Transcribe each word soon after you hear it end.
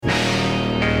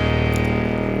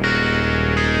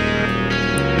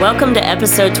Welcome to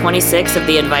episode 26 of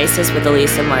The Advices with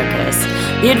Elisa Marcus.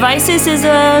 The Advices is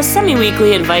a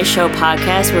semi-weekly advice show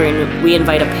podcast where we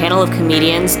invite a panel of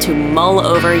comedians to mull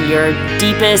over your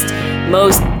deepest,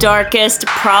 most darkest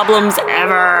problems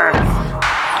ever.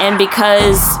 And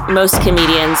because most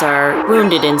comedians are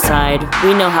wounded inside,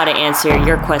 we know how to answer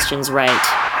your questions right.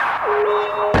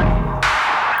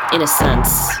 In a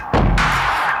sense.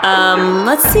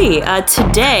 Let's see.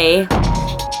 Today,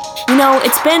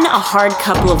 it's been a hard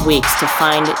couple of weeks to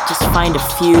find a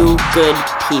few good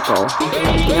people.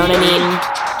 You know what I mean?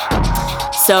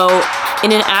 So,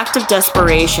 in an act of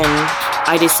desperation,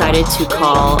 I decided to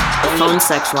call a phone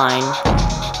sex line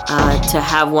to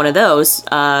have one of those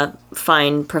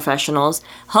fine professionals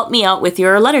help me out with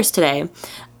your letters today.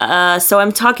 So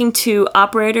I'm talking to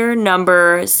operator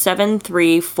number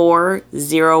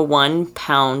 73401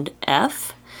 pound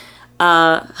F.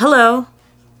 Hello.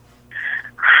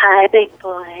 Hi, big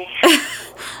boy.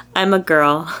 I'm a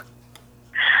girl.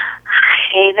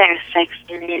 Hey there, sexy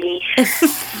lady.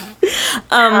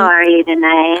 How are you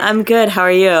tonight? I'm good. How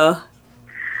are you?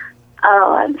 Oh,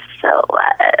 I'm so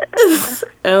wet.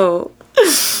 Oh,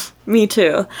 me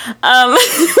too.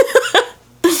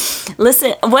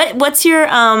 Listen, what's your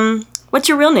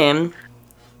real name?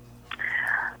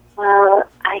 Well,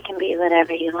 I can be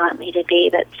whatever you want me to be,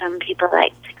 but some people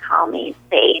like to call me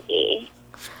baby.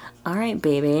 All right,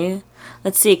 baby.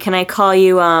 Let's see. Can I call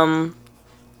you? I'm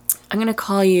gonna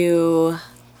call you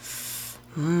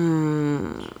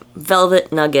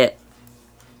Velvet Nugget.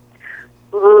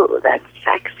 Ooh, that's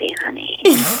sexy, honey.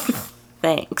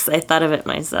 Thanks. I thought of it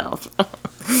myself.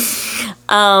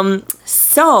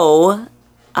 So,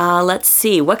 let's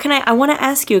see. What can I want to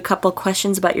ask you a couple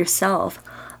questions about yourself.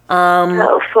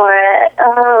 Go for it.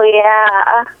 Oh,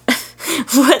 yeah.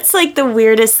 What's like the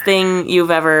weirdest thing you've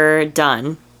ever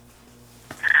done?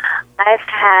 I've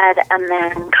had a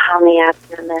man call me up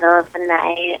in the middle of the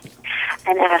night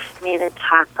and ask me to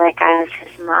talk like I was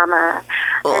his mama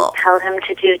and tell him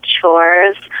to do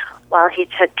chores while he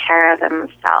took care of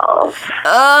himself.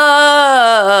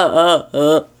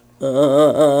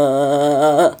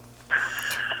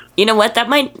 You know what? That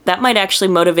might actually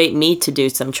motivate me to do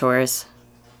some chores.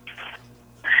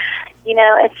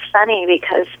 It's funny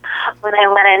because when I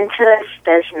went into this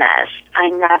business, I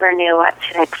never knew what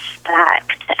to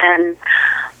expect. And,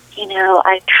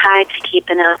 I tried to keep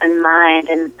an open mind.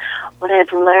 And what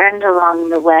I've learned along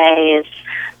the way is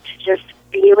to just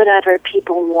be whatever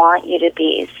people want you to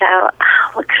be. So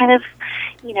what kind of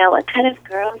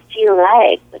girls do you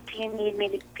like? What do you need me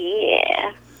to be?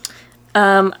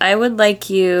 I would like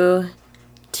you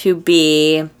to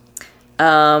be,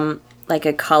 like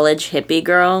a college hippie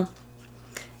girl.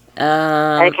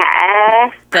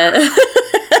 Okay.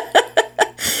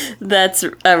 That's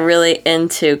really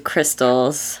into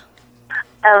crystals.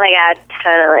 Oh my God,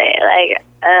 totally. Like,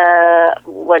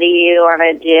 what do you want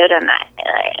to do tonight?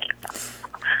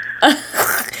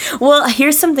 Well,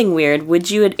 here's something weird. Would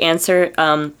you answer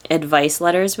advice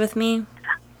letters with me?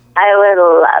 I would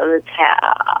love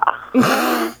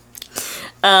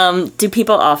to. Do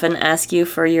people often ask you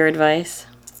for your advice?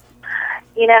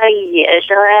 Usually.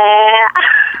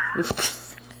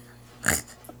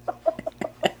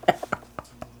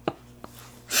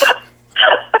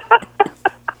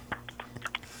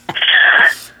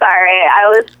 Sorry, I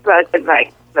was smoking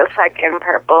like the fucking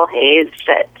purple haze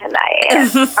shit tonight.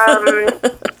 So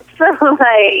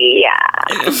yeah.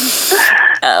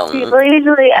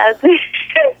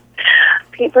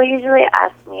 People usually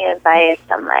ask me advice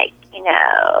on like,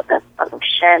 the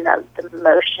function of the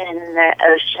motion in the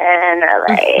ocean or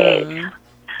like,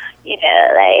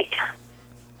 like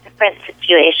different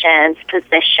situations,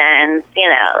 positions,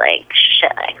 like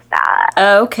shit like that.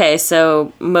 Okay,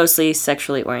 so mostly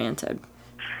sexually oriented.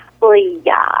 Well,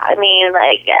 yeah, I mean,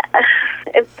 like,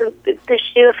 if the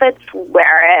shoe fits,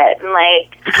 wear it, and,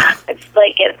 like, it's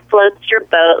like it floats your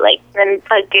boat, like, then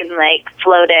fucking, like,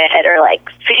 float it, or, like,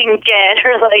 sink it,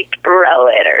 or, like, row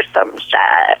it, or some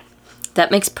shit. That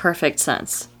makes perfect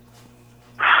sense.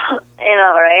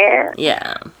 Right?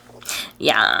 Yeah.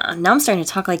 Yeah, now I'm starting to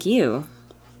talk like you.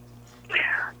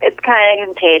 It's kind of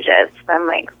contagious. I'm,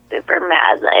 like, super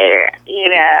mad later,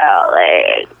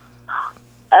 like...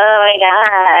 Oh my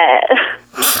God.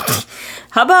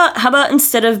 How about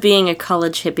instead of being a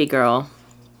college hippie girl,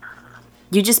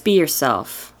 you just be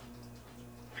yourself?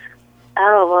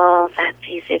 Oh, well, that's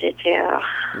easy to do.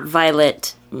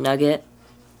 Violet Nugget.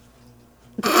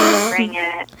 Bring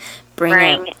it.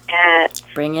 Bring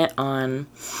it on.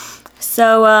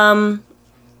 So,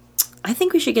 I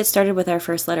think we should get started with our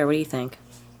first letter. What do you think?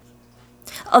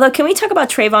 Although, can we talk about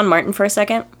Trayvon Martin for a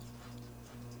second?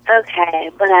 Okay,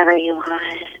 whatever you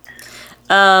want.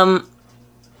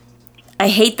 I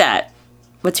hate that.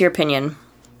 What's your opinion?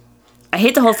 I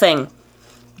hate the whole thing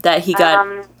that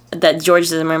that George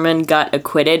Zimmerman got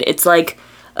acquitted. It's like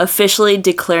officially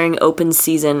declaring open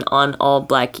season on all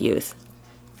black youth.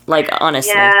 Like,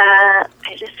 honestly. Yeah,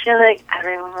 I just feel like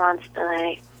everyone wants to,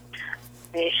 like,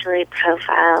 racially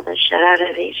profile the shit out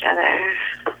of each other.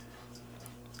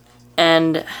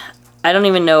 And I don't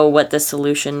even know what the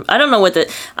solution... I don't know what the...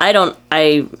 I don't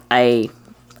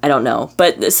know.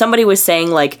 But somebody was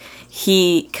saying, like,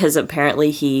 because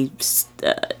apparently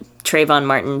Trayvon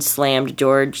Martin slammed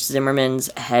George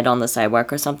Zimmerman's head on the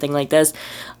sidewalk or something like this.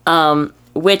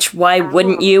 Why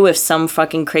wouldn't you if some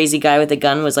fucking crazy guy with a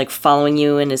gun was, like, following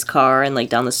you in his car and, like,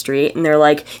 down the street? And they're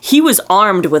like, he was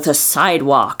armed with a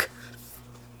sidewalk.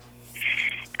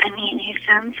 I mean, he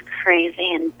sounds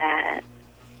crazy and bad.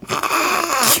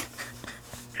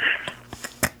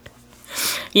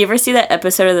 You ever see that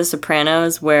episode of The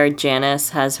Sopranos where Janice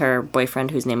has her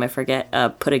boyfriend, whose name I forget,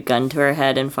 put a gun to her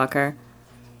head and fuck her?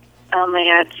 Oh my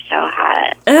god, so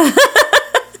hot.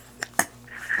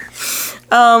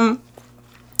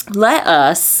 Let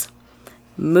us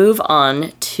move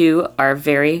on to our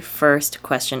very first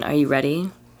question. Are you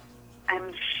ready?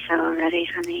 I'm so ready,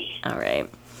 honey. All right.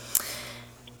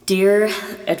 Dear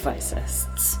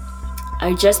Advicists,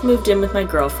 I just moved in with my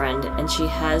girlfriend, and she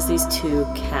has these 2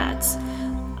 cats.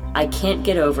 I can't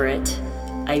get over it.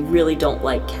 I really don't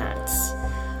like cats.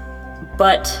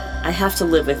 But I have to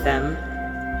live with them,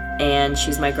 and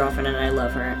she's my girlfriend, and I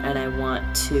love her, and I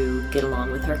want to get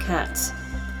along with her cats.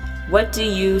 What do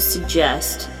you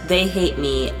suggest? They hate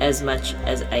me as much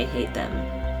as I hate them.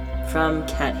 From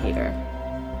Cat Hater.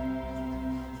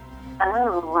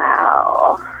 Oh,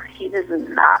 wow. He does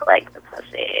not like the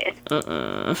pussy.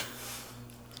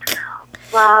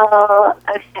 Well,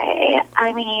 okay.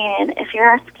 I mean, if you're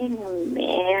asking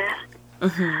me,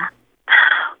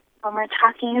 when we're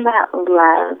talking about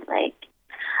love, like,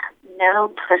 no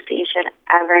pussy should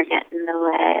ever get in the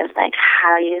way of, like,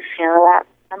 how you feel about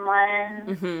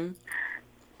someone.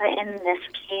 But in this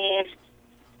case,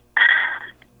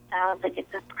 sounds like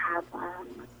it's a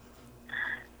problem.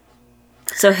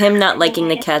 So him not liking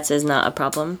the cats is not a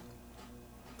problem?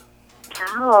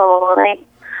 No, like,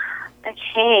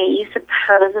 okay, you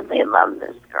supposedly love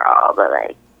this girl, but,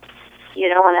 like, you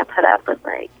don't want to put up with,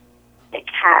 like, the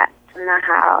cats in the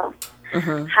house.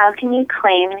 How can you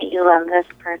claim that you love this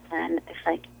person if,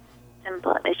 like,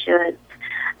 simple issues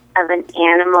of an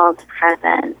animal's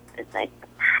presence is, like, the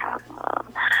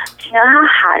problem? Do you know how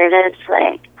hard it is to,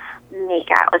 like, make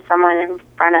out with someone in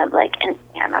front of, like, an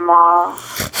animal?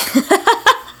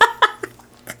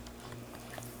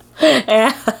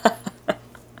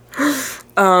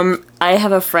 I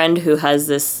have a friend who has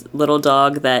this little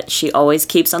dog that she always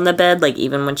keeps on the bed, like,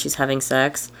 even when she's having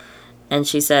sex. And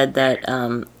she said that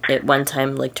it one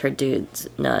time licked her dude's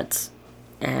nuts.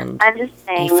 And I'm just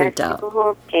saying, he freaked there's out. people who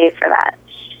will pay for that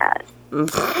shit.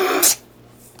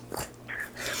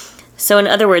 So, in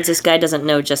other words, this guy doesn't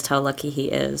know just how lucky he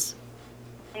is.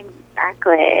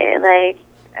 Exactly. Like,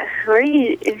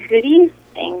 who do you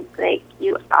think, like,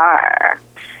 you are?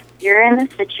 You're in a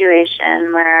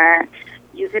situation where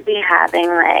you could be having,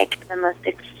 like, the most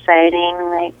exciting,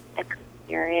 like,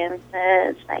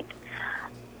 experiences, like,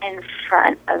 in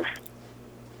front of,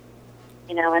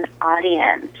 you know, an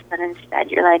audience, but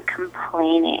instead you're, like,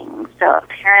 complaining. So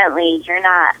apparently you're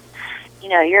not, you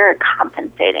know, you're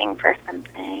compensating for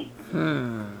something.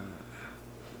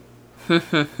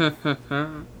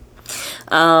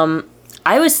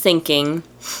 I was thinking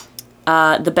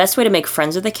the best way to make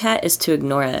friends with a cat is to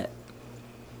ignore it.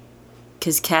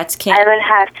 Because cats can't... I would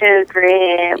have to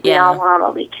agree. We all want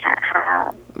what we can't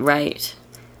have. Right.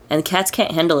 And cats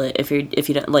can't handle it if you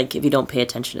don't pay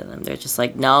attention to them. They're just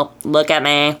like, nope, look at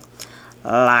me.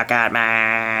 Look at me.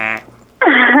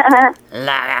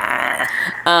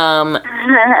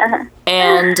 I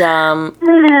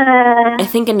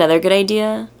think another good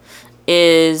idea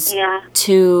is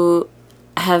to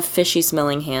have fishy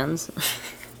smelling hands.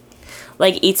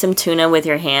 Like, eat some tuna with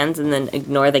your hands and then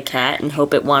ignore the cat and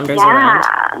hope it wanders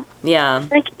around. Yeah.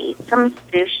 Like, eat some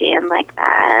sushi and, like,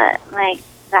 that. Like,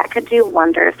 that could do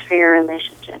wonders for your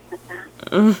relationship with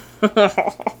them.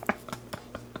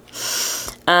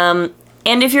 And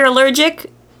if you're allergic,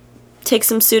 take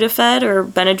some Sudafed or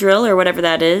Benadryl or whatever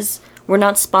that is. We're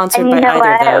not sponsored by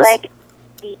either of those. Like,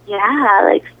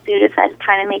 Sudafed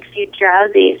kind of makes you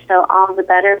drowsy, so all the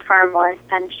better for a more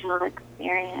sensual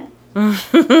experience.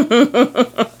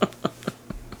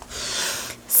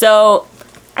 So,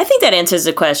 I think that answers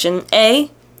the question.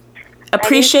 A,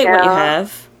 appreciate what you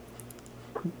have.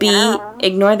 B, No.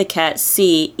 ignore the cat.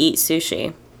 C, eat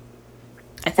sushi.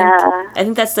 I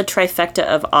think that's the trifecta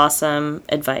of awesome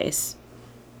advice.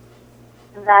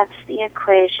 That's the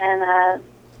equation of,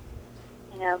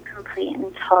 complete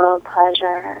and total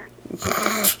pleasure.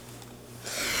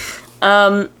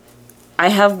 I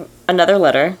have another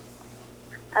letter.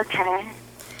 Okay.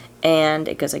 And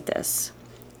it goes like this.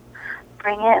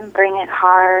 Bring it and bring it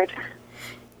hard.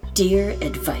 Dear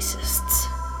advicists,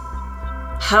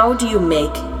 how do you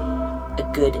make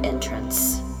a good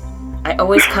entrance? I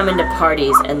always come into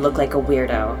parties and look like a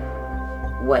weirdo.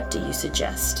 What do you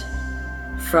suggest?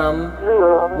 From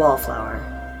Wallflower.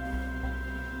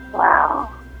 Wow.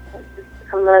 This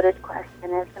is a loaded question,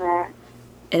 isn't it?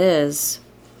 It is.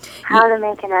 How to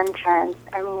make an entrance.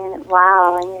 I mean,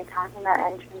 wow, when you're talking about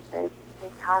entrances,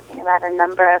 you're talking about a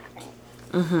number of things.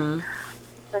 Mm-hmm.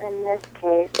 But in this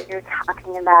case, you're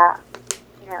talking about,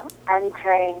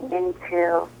 entering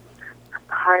into a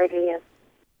party of,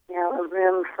 a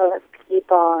room full of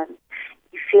people, and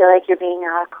you feel like you're being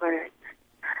awkward.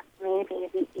 Maybe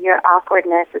your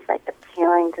awkwardness is like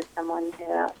appealing to someone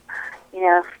who,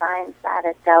 finds that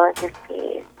a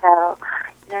delicacy. So,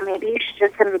 maybe you should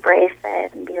just embrace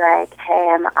it and be like, hey,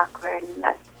 I'm awkward and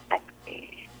that's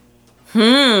sexy.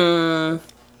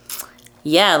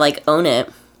 Yeah, like own it.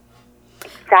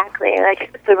 Exactly.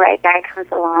 Like if the right guy comes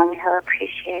along, he'll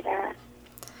appreciate it.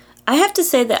 I have to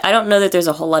say that I don't know that there's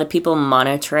a whole lot of people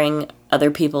monitoring other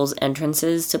people's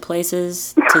entrances to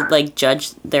places to like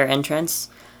judge their entrance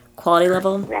quality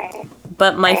level. Right.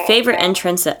 But my favorite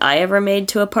entrance that I ever made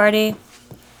to a party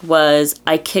was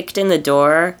I kicked in the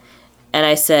door and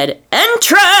I said,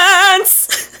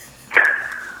 "Entrance!"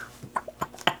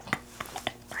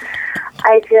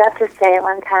 I do have to say,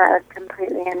 one time I was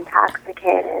completely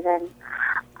intoxicated and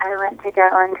I went to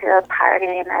go into a party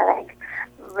and I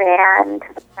ran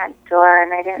to the front door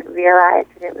and I didn't realize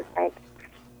that it was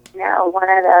one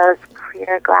of those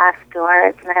clear glass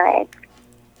doors and I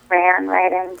ran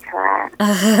right into it.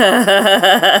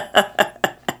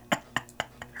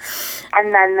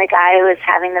 And then the guy who was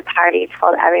having the party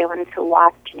told everyone to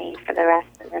watch me for the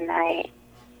rest of the night.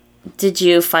 Did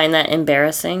you find that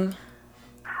embarrassing?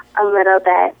 A little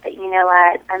bit, but you know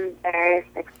what? I'm very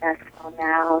successful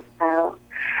now, so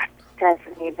it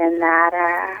doesn't even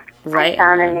matter. Right. I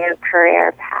found a new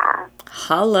career path.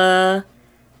 Holla.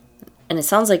 And it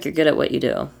sounds like you're good at what you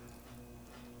do.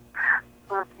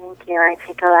 Well, thank you. I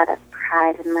take a lot of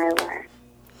pride in my work.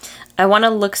 I want to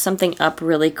look something up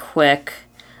really quick.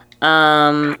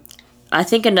 I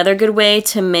think another good way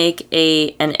to make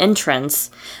an entrance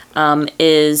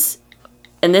is,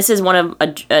 and this is one of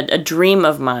a dream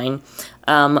of mine,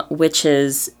 which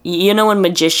is, when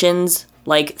magicians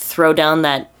throw down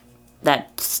that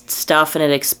stuff and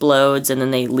it explodes and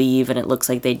then they leave and it looks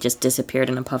like they just disappeared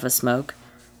in a puff of smoke?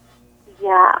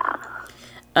 Yeah.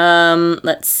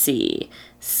 Let's see.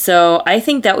 So I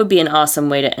think that would be an awesome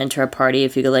way to enter a party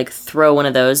if you could throw one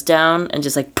of those down and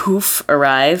just poof,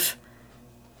 arrive.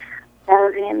 That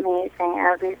would be amazing. I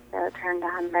would be so turned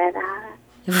on by that.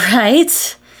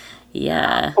 Right?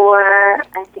 Yeah. Or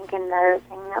I think another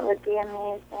thing that would be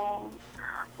amazing,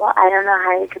 well, I don't know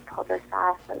how you could pull this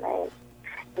off, but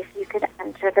if you could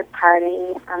enter the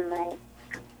party on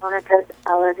one of those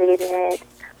elevated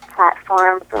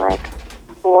platforms for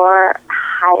four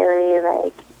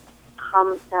highly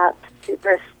pumped up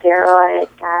super steroid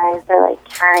guys are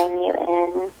carrying you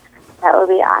in, that would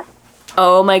be awesome.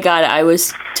 Oh my god, I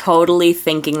was totally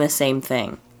thinking the same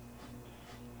thing.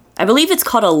 I believe it's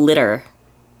called a litter.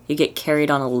 You get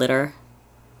carried on a litter.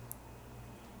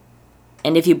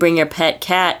 And if you bring your pet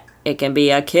cat, it can be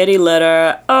a kitty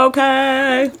litter.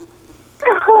 Okay.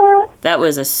 That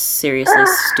was a seriously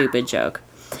stupid joke.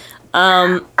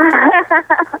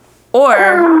 Or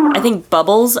I think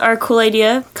bubbles are a cool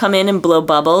idea. Come in and blow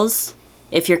bubbles.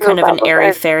 If you're kind of an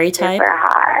airy fairy type. Super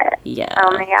hot. Yeah.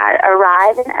 Oh my god.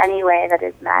 Arrive in any way that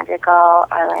is magical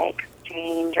or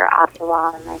strange or off the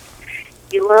wall, and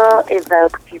you will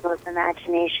evoke people's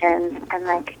imagination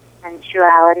and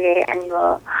sensuality, and you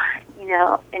will,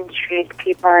 intrigue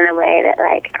people in a way that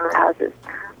arouses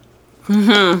them.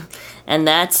 Mm-hmm. And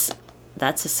that's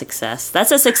a success.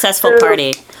 That's a successful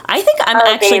party. I think I'm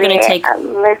actually going to take...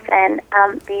 listen,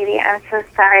 baby, I'm so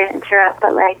sorry to interrupt,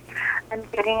 but I'm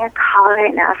getting a call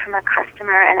right now from a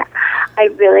customer, and I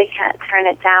really can't turn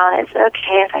it down. Is it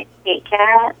okay if I take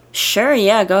it? Sure,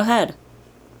 yeah, go ahead.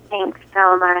 Thanks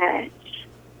so much.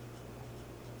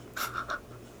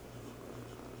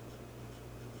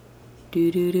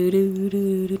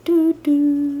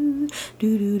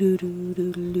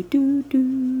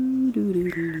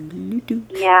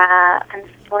 Yeah,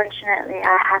 unfortunately,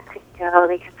 I have to go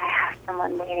because I have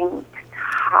someone waiting to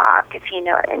talk, if you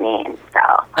know what I mean. So.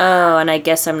 Oh, and I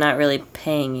guess I'm not really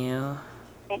paying you.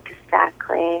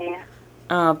 Exactly.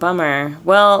 Oh, bummer.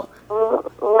 Well,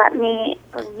 let me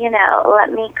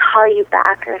call you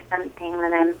back or something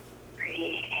when I'm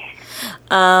free.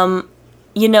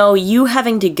 You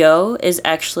having to go is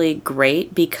actually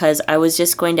great because I was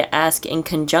just going to ask in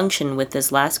conjunction with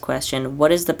this last question,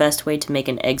 what is the best way to make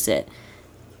an exit?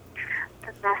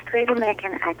 The best way to make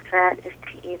an exit is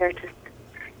to either just,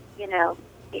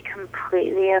 be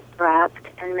completely abrupt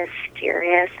and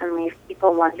mysterious and leave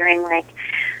people wondering, like,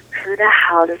 who the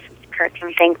hell does this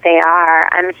person think they are?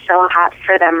 I'm so hot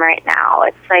for them right now.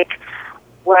 It's like,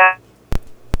 what?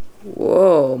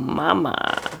 Whoa,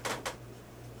 mama.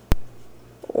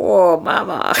 Whoa,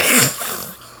 mama.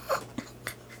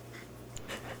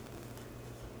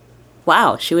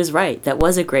 Wow, she was right. That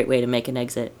was a great way to make an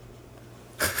exit.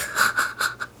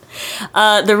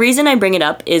 The reason I bring it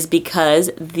up is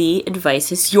because The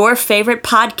Advice is your favorite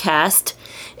podcast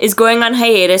is going on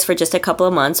hiatus for just a couple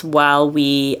of months while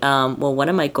one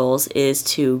of my goals is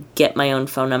to get my own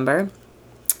phone number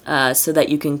so that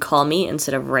you can call me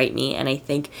instead of write me, and I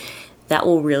think that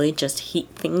will really just heat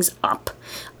things up.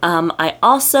 I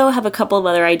also have a couple of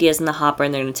other ideas in the hopper,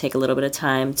 and they're going to take a little bit of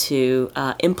time to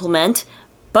implement,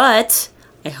 but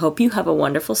I hope you have a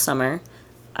wonderful summer.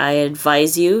 I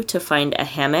advise you to find a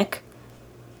hammock,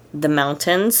 the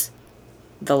mountains,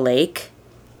 the lake,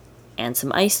 and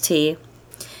some iced tea.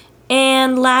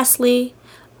 And lastly,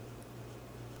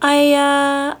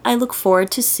 I look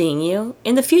forward to seeing you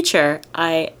in the future.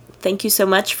 I thank you so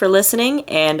much for listening,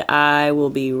 and I will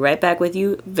be right back with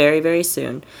you very, very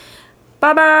soon.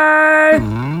 Bye-bye!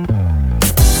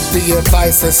 The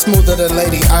advice is smoother than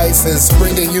Lady Isis,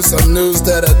 bringing you some news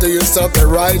that'll do you something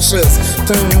righteous.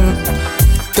 Dun,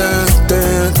 dun,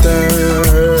 dun,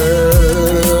 dun.